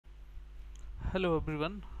Hello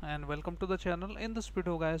everyone and welcome to the channel. In this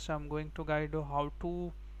video guys, I'm going to guide you how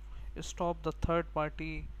to stop the third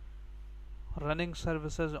party running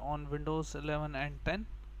services on Windows 11 and 10.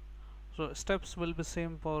 So steps will be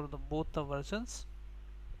same for both the versions.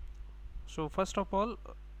 So first of all,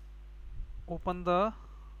 open the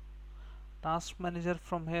task manager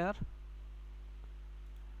from here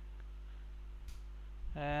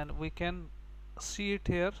and we can see it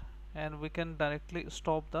here, and we can directly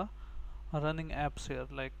stop the running apps here.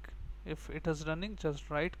 Like if it is running, just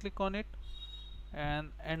right click on it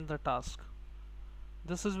and end the task.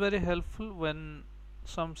 This is very helpful when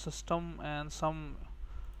some system and some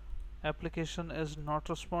application is not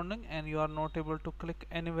responding and you are not able to click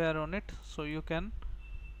anywhere on it, so you can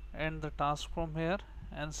end the task from here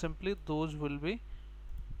and simply those will be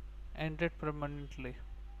ended permanently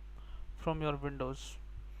from your Windows.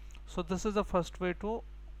 So this is the first way to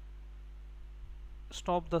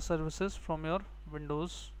stop the services from your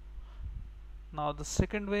Windows. Now the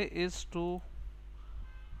second way is to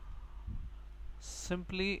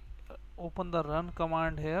simply open the run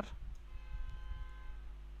command here,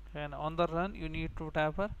 and on the run you need to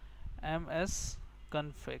type here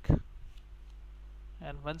msconfig,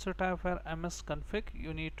 and once you type here msconfig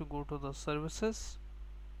you need to go to the services,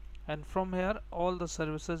 and from here all the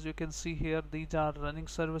services you can see here, these are running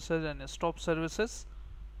services and stop services.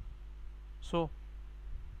 So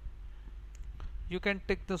you can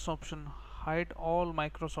tick this option, hide all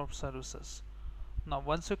Microsoft services. Now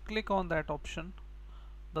once you click on that option,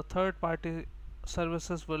 the third party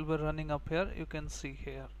services will be running up here, you can see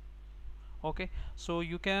here. Okay, so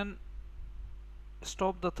you can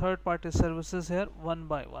stop the third party services here one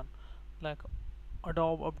by one, like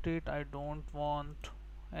Adobe update I don't want,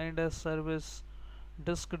 NDS service,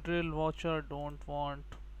 disk drill voucher don't want.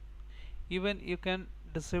 Even you can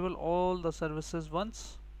disable all the services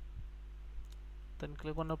once, then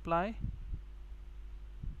click on apply,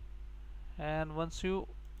 and once you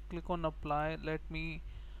click on apply, let me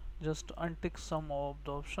just untick some of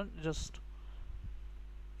the option. Just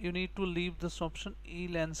you need to leave this option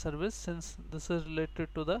ELAN service, since this is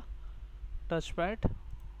related to the touchpad.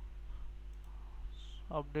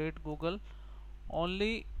 Update Google,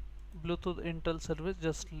 only Bluetooth Intel service,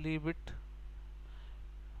 just leave it.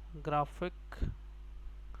 Graphic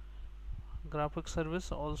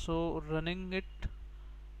service also running it.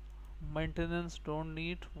 Maintenance don't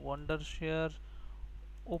need. Wondershare,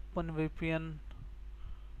 OpenVPN,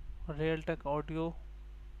 Realtek audio,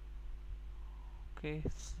 okay,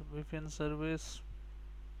 VPN service,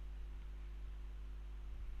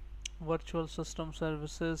 virtual system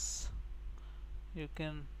services, you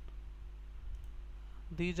can,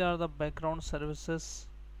 these are the background services,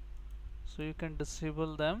 so you can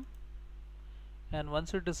disable them, and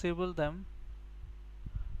once you disable them,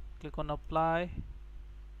 click on apply,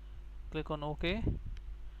 click on OK,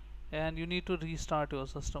 and you need to restart your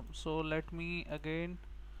system. So let me again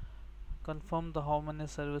confirm the how many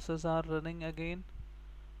services are running again,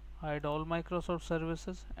 hide all Microsoft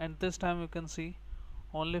services, and this time you can see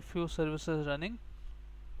only few services running,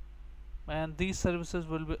 and these services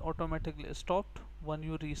will be automatically stopped when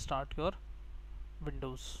you restart your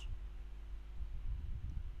Windows.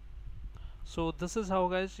 So this is how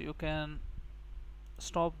guys you can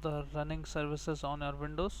stop the running services on your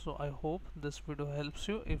Windows. So I hope this video helps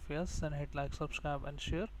you. If yes, then hit like, subscribe and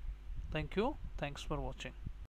share. Thank you. Thanks for watching.